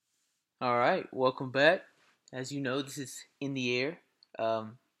All right, welcome back. As you know, this is in the air.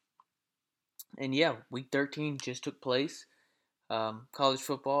 Um, and yeah, week 13 just took place. College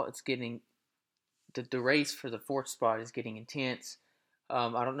football, it's getting the race for the fourth spot is getting intense.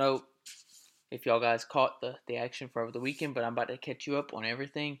 I don't know if y'all guys caught the action for over the weekend, but I'm about to catch you up on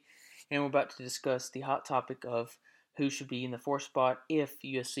everything. And we're about to discuss the hot topic of who should be in the fourth spot if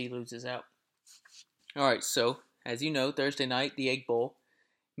USC loses out. All right, so as you know, Thursday night, the Egg Bowl.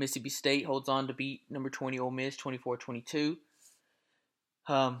 Mississippi State holds on to beat number 20 Ole Miss 24-22.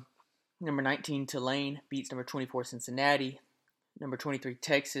 Number 19 Tulane beats number 24 Cincinnati. Number 23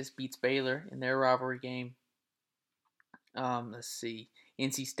 Texas beats Baylor in their rivalry game. Let's see.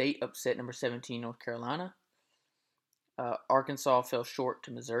 NC State upset number 17 North Carolina. Arkansas fell short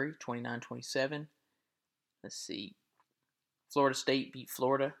to Missouri 29-27. Let's see. Florida State beat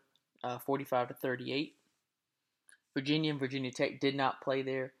Florida 45-38. Virginia and Virginia Tech did not play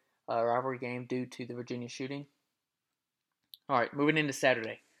their rivalry game due to the Virginia shooting. All right, moving into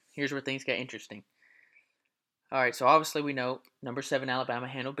Saturday. Here's where things got interesting. All right, so obviously we know number 7 Alabama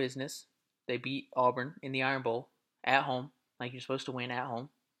handled business. They beat Auburn in the Iron Bowl at home, like you're supposed to win at home.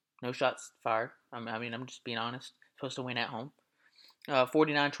 No shots fired. I'm just being honest. Supposed to win at home.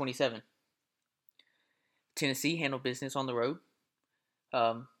 49-27. Tennessee handled business on the road.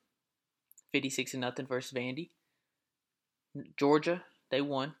 56-0 versus Vandy. Georgia, they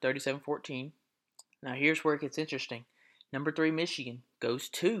won 37-14. Now here's where it gets interesting. Number 3 Michigan goes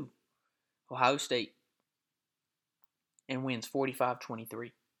to Ohio State and wins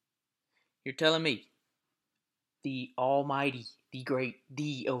 45-23. You're telling me the almighty, the great,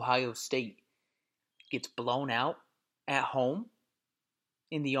 the Ohio State gets blown out at home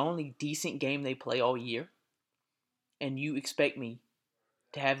in the only decent game they play all year, and you expect me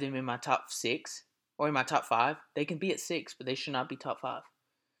to have them in my top 6 or in my top 5? They can be at 6, but they should not be top 5.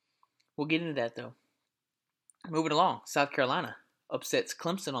 We'll get into that though. Moving along, South Carolina upsets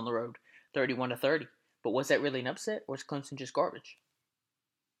Clemson on the road, 31-30. But was that really an upset, or is Clemson just garbage?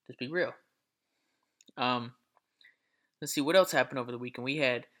 Let's be real. Let's see what else happened over the weekend. We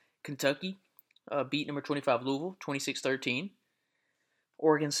had Kentucky beat number 25 Louisville, 26-13.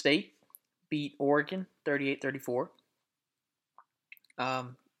 Oregon State beat Oregon, 38-34.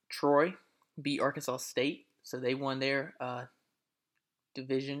 Troy beat Arkansas State, so they won their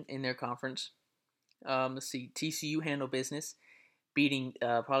division in their conference. Let's see, TCU handled business, beating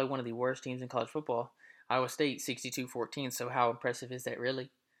probably one of the worst teams in college football, Iowa State, 62-14. So how impressive is that really?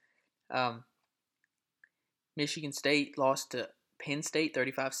 Michigan State lost to Penn State,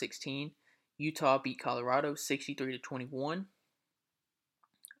 35-16. Utah beat Colorado, 63-21.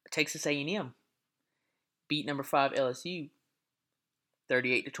 Texas A&M beat number 5 LSU,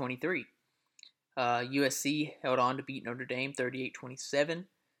 38-23. USC held on to beat Notre Dame, 38-27.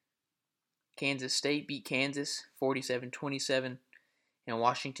 Kansas State beat Kansas, 47-27. And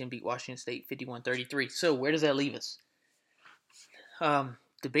Washington beat Washington State, 51-33. So where does that leave us?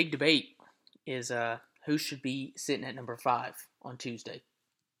 The big debate is who should be sitting at number 5 on Tuesday.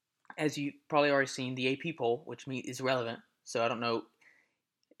 As you probably already seen, the AP poll, which is relevant. So I don't know.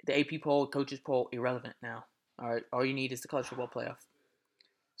 The AP poll, coaches poll, irrelevant now. All right, all you need is the college football playoff.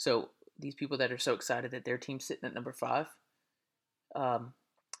 So these people that are so excited that their team's sitting at number 5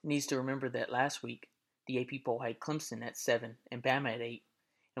 needs to remember that last week the AP poll had Clemson at 7 and Bama at 8.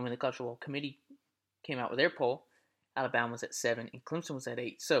 And when the college football committee came out with their poll, Alabama was at 7 and Clemson was at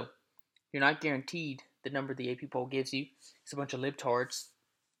 8. So you're not guaranteed the number the AP poll gives you. It's a bunch of libtards.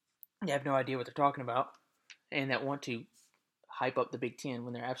 They have no idea what they're talking about and that want to hype up the Big Ten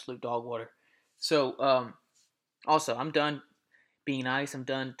when they're absolute dog water. So, also, I'm done being nice. I'm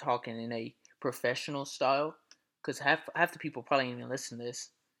done talking in a professional style because half the people probably ain't even listen to this,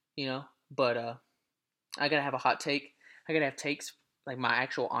 you know. But I gotta have a hot take. I gotta have takes like my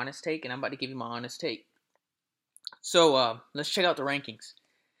actual honest take, and I'm about to give you my honest take. So let's check out the rankings.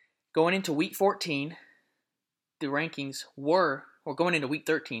 Going into week 14, the rankings were, or going into week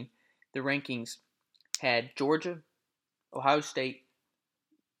 13, the rankings had Georgia, Ohio State,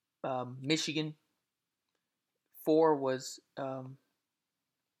 Michigan. 4 was, let's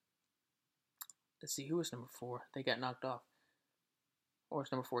see, who was number 4? They got knocked off. Or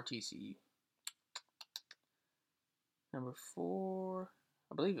it's number 4 TCU. Number 4,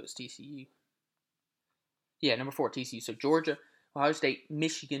 I believe it was TCU. Yeah, number 4 TCU. So Georgia, Ohio State,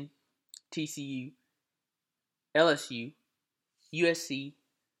 Michigan, TCU, LSU, USC,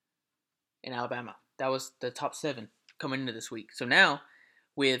 and Alabama. That was the top 7 coming into this week. So now,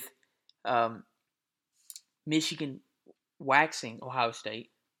 with Michigan waxing Ohio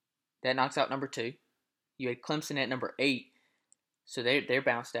State, that knocks out number 2. You had Clemson at number 8, so they're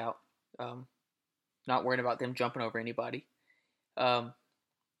bounced out. Not worrying about them jumping over anybody. Um,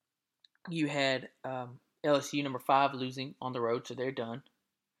 you had LSU number 5 losing on the road, so they're done.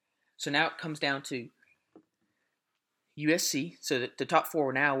 So now it comes down to USC. So the top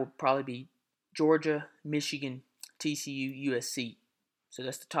 4 now will probably be Georgia, Michigan, TCU, USC. So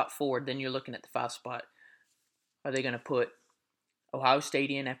that's the top 4. Then you're looking at the 5 spot. Are they going to put Ohio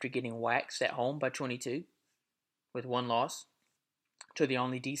State in after getting waxed at home by 22 with 1 loss to the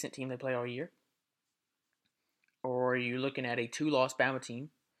only decent team they play all year? Or are you looking at a 2-loss Bama team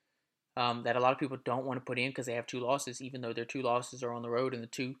that a lot of people don't want to put in because they have 2 losses, even though their 2 losses are on the road in the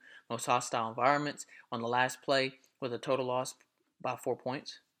 2 most hostile environments on the last play with a total loss by 4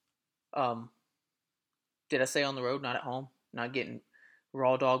 points? Did I say on the road, not at home, not getting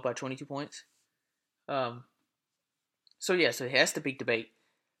raw dog by 22 points? So that's the big debate.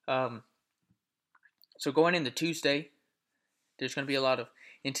 So going into Tuesday, there's going to be a lot of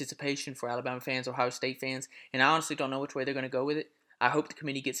anticipation for Alabama fans, Ohio State fans, and I honestly don't know which way they're going to go with it. I hope the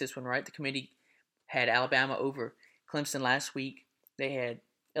committee gets this one right. The committee had Alabama over Clemson last week. They had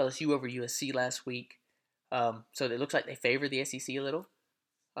LSU over USC last week. So it looks like they favor the SEC a little,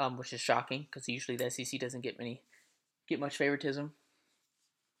 which is shocking because usually the SEC doesn't get much favoritism.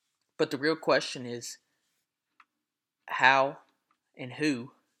 But the real question is how and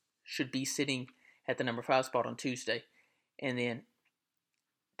who should be sitting at the number 5 spot on Tuesday. And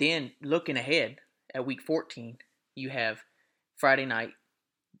then looking ahead at week 14, you have Friday night,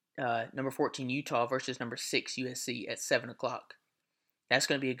 number 14 Utah versus number 6 USC at 7 o'clock. That's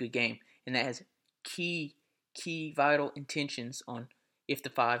going to be a good game. And that has key vital intentions on if the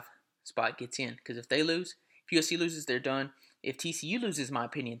 5 spot gets in. Because if they lose, if USC loses, they're done. If TCU loses, in my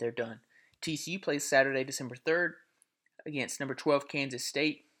opinion, they're done. TCU plays Saturday, December 3rd against number 12 Kansas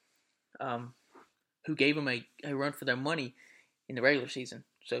State, who gave them a run for their money in the regular season.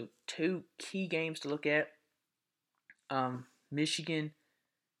 So 2 key games to look at. Michigan,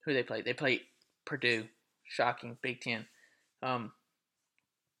 who they played? They played Purdue. Shocking, Big Ten. I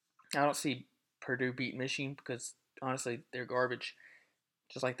don't see Purdue beat Michigan because, honestly, they're garbage,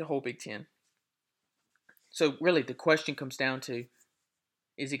 just like the whole Big Ten. So, really, the question comes down to,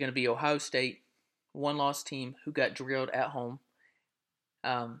 is it going to be Ohio State, 1-loss team who got drilled at home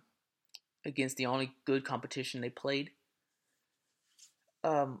against the only good competition they played?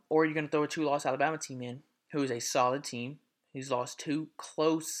 Or are you going to throw a 2-loss Alabama team in, who is a solid team, who's lost 2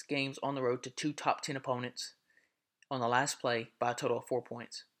 close games on the road to 2 top 10 opponents on the last play by a total of 4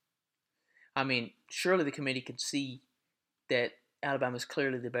 points? I mean, surely the committee could see that Alabama is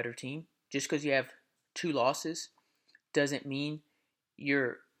clearly the better team. Just because you have 2 losses doesn't mean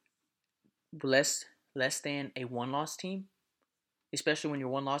you're less than a 1-loss team, especially when your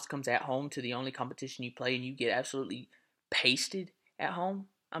 1 loss comes at home to the only competition you play and you get absolutely pasted at home.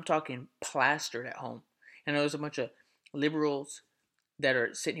 I'm talking plastered at home. And there's a bunch of liberals that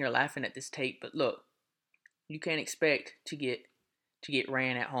are sitting here laughing at this tape, but look, you can't expect to get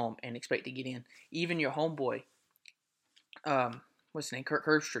ran at home and expect to get in. Even your homeboy, what's his name, Kirk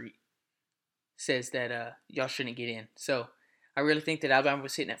Herbstreit, says that y'all shouldn't get in. So I really think that Alabama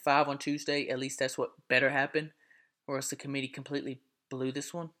was sitting at 5 on Tuesday. At least that's what better happened, or else the committee completely blew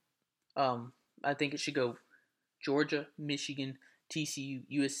this one. I think it should go Georgia, Michigan, TCU,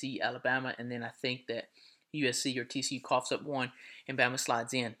 USC, Alabama, and then I think that USC or TCU coughs up 1 and Bama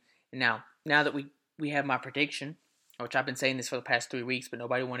slides in. And now that we have my prediction, which I've been saying this for the past 3 weeks, but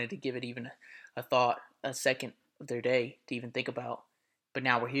nobody wanted to give it even a thought, a second of their day to even think about. But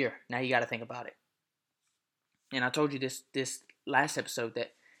now we're here. Now you got to think about it. And I told you this last episode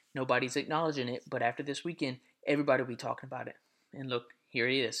that nobody's acknowledging it, but after this weekend, everybody will be talking about it. And look, here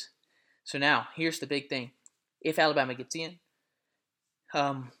it is. So now, here's the big thing. If Alabama gets in,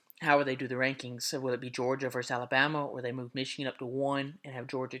 how will they do the rankings? So will it be Georgia versus Alabama, or they move Michigan up to 1 and have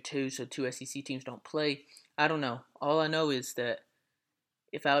Georgia 2, so 2 SEC teams don't play? I don't know. All I know is that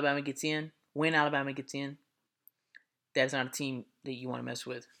if Alabama gets in, when Alabama gets in, that's not a team that you want to mess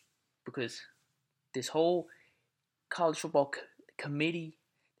with, because this whole college football committee,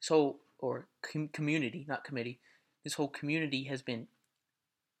 community, not committee, this whole community has been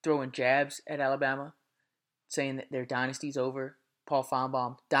throwing jabs at Alabama, saying that their dynasty's over. Paul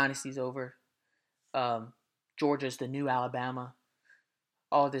Feinbaum, dynasty's over. Georgia's the new Alabama.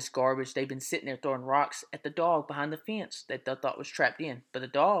 All this garbage. They've been sitting there throwing rocks at the dog behind the fence that they thought was trapped in. But the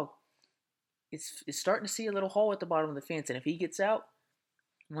dog is starting to see a little hole at the bottom of the fence. And if he gets out,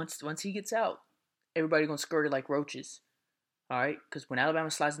 once he gets out, everybody's going to skirt it like roaches. All right? Because when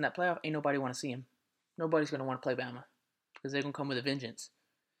Alabama slides in that playoff, ain't nobody want to see him. Nobody's going to want to play Bama because they're going to come with a vengeance.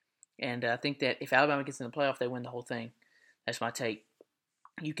 And I think that if Alabama gets in the playoff, they win the whole thing. That's my take.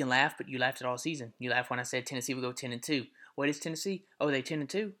 You can laugh, but you laughed it all season. You laughed when I said Tennessee would go 10-2. What is Tennessee? Oh, they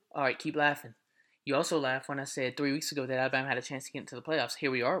 10-2. All right, keep laughing. You also laughed when I said 3 weeks ago that Alabama had a chance to get into the playoffs.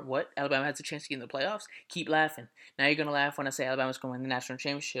 Here we are. What? Alabama has a chance to get into the playoffs? Keep laughing. Now you're gonna laugh when I say Alabama's going to win the national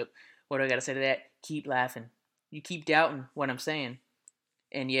championship. What do I gotta say to that? Keep laughing. You keep doubting what I'm saying,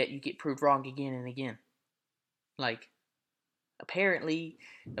 and yet you get proved wrong again and again. Like, apparently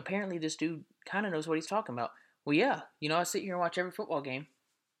this dude kind of knows what he's talking about. Well, yeah, I sit here and watch every football game.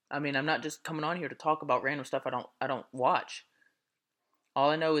 I mean, I'm not just coming on here to talk about random stuff I don't watch. All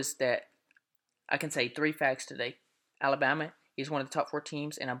I know is that I can say 3 facts today. Alabama is one of the top 4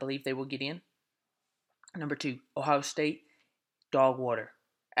 teams, and I believe they will get in. Number 2, Ohio State, dog water.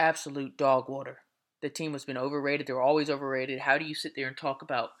 Absolute dog water. The team has been overrated. They're always overrated. How do you sit there and talk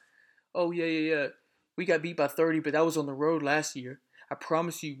about, oh, yeah. We got beat by 30, but that was on the road last year. I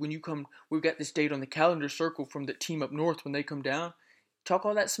promise you, when you come, we've got this date on the calendar circle from the team up north when they come down. Talk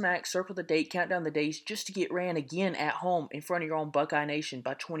all that smack, circle the date, count down the days, just to get ran again at home in front of your own Buckeye Nation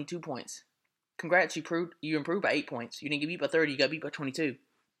by 22 points. Congrats, you improved by 8 points. You didn't get beat by 30, you got beat by 22.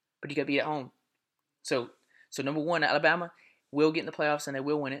 But you got beat at home. So number 1, Alabama will get in the playoffs and they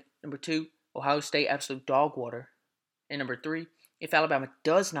will win it. Number 2, Ohio State, absolute dog water. And number 3, if Alabama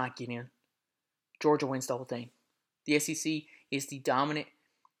does not get in, Georgia wins the whole thing. The SEC is the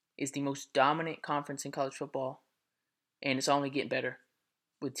most dominant conference in college football, and it's only getting better.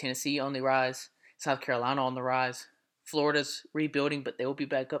 With Tennessee on the rise, South Carolina on the rise, Florida's rebuilding, but they'll be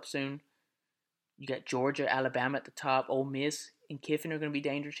back up soon. You got Georgia, Alabama at the top. Ole Miss and Kiffin are going to be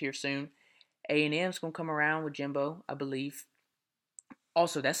dangerous here soon. A&M's going to come around with Jimbo, I believe.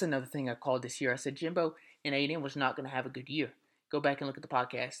 Also, that's another thing I called this year. I said Jimbo and A&M was not going to have a good year. Go back and look at the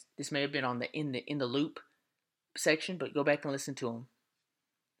podcast. This may have been on the in the loop section, but go back and listen to them.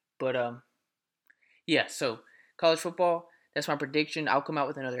 But yeah. So college football. That's my prediction. I'll come out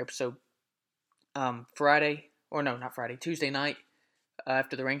with another episode Tuesday night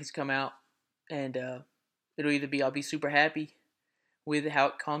after the rankings come out, and it'll either be I'll be super happy with how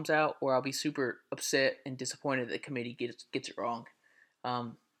it comes out, or I'll be super upset and disappointed that the committee gets it wrong.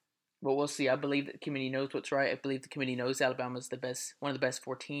 But we'll see. I believe that the committee knows what's right. I believe the committee knows Alabama's one of the best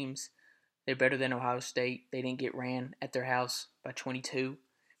 4 teams. They're better than Ohio State. They didn't get ran at their house by 22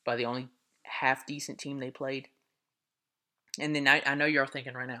 by the only half-decent team they played. And then I know you're all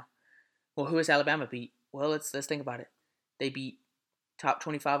thinking right now, well, who has Alabama beat? Well, let's think about it. They beat top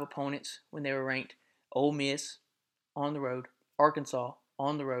 25 opponents when they were ranked. Ole Miss on the road, Arkansas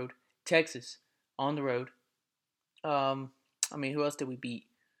on the road, Texas on the road. Who else did we beat?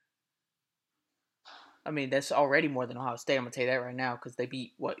 That's already more than Ohio State. I'm going to tell you that right now, because they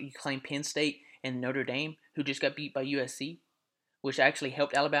beat, you claim Penn State and Notre Dame, who just got beat by USC, which actually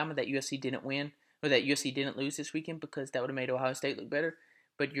helped Alabama that USC didn't win, or that USC didn't lose this weekend, because that would have made Ohio State look better.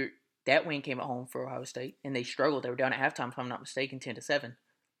 But that win came at home for Ohio State, and they struggled. They were down at halftime, if I'm not mistaken, 10-7.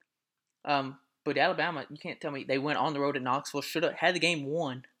 But Alabama, you can't tell me they went on the road at Knoxville. Should have had the game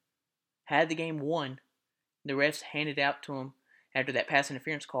won. The refs handed it out to them after that pass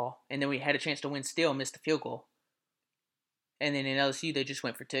interference call, and then we had a chance to win still, missed the field goal. And then in LSU, they just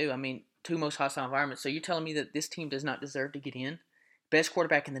went for 2. 2 most hostile environments. So you're telling me that this team does not deserve to get in? Best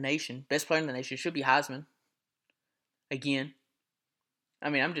quarterback in the nation, best player in the nation, should be Heisman. Again.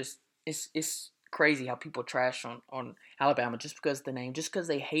 It's crazy how people trash on Alabama just because of the name, just because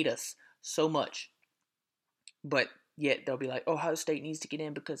they hate us so much. But yet they'll be like, Ohio State needs to get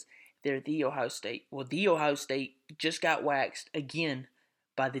in because they're the Ohio State. Well, the Ohio State just got waxed again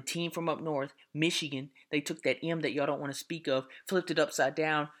by the team from up north, Michigan. They took that M that y'all don't want to speak of, flipped it upside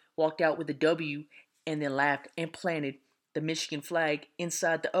down, walked out with a W, and then laughed and planted the Michigan flag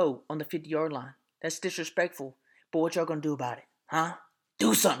inside the O on the 50-yard line. That's disrespectful. But what y'all gonna do about it? Huh?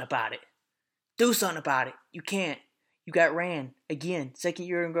 Do something about it. You can't. You got ran again. Second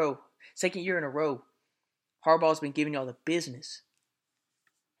year in a row. Harbaugh's been giving y'all the business.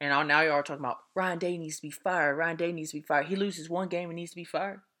 And now y'all are talking about Ryan Day needs to be fired. He loses one game and needs to be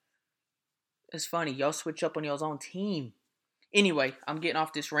fired. It's funny. Y'all switch up on y'all's own team. Anyway, I'm getting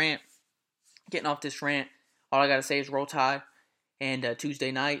off this rant. All I got to say is roll tide. And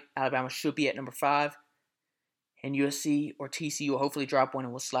Tuesday night, Alabama should be at number 5. And USC or TCU will hopefully drop one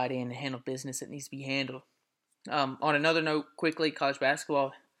and we'll slide in and handle business that needs to be handled. On another note, quickly, college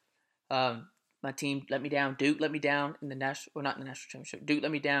basketball. My team let me down. Duke let me down in the not in the national championship. Duke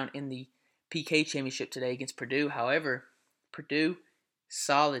let me down in the PK championship today against Purdue. However, Purdue,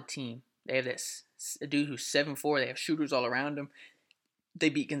 solid team. They have a dude who's 7'4". They have shooters all around them. They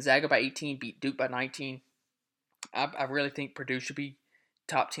beat Gonzaga by 18, beat Duke by 19. I really think Purdue should be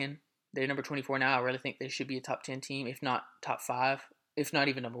top 10. They're number 24 now. I really think they should be a top 10 team, if not top 5. if not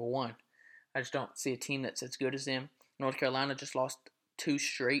even number one. I just don't see a team that's as good as them. North Carolina just lost two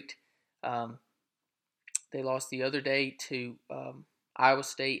straight. Um, they lost the other day to Iowa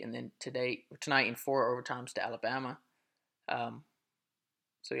State, and then tonight in 4 overtimes to Alabama. Um,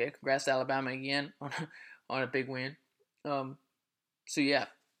 so yeah, congrats to Alabama again on a big win. Um, so yeah.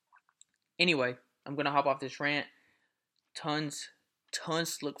 Anyway, I'm gonna hop off this rant. Tons,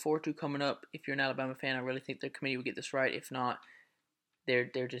 tons to look forward to coming up. If you're an Alabama fan, I really think the committee will get this right. If not,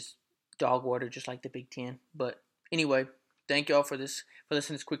 they're just dog water, just like the Big Ten. But anyway, thank y'all for listening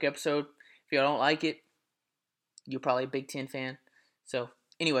to this quick episode. If y'all don't like it, you're probably a Big Ten fan. So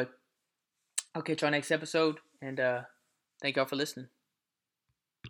anyway, I'll catch y'all next episode, and thank y'all for listening.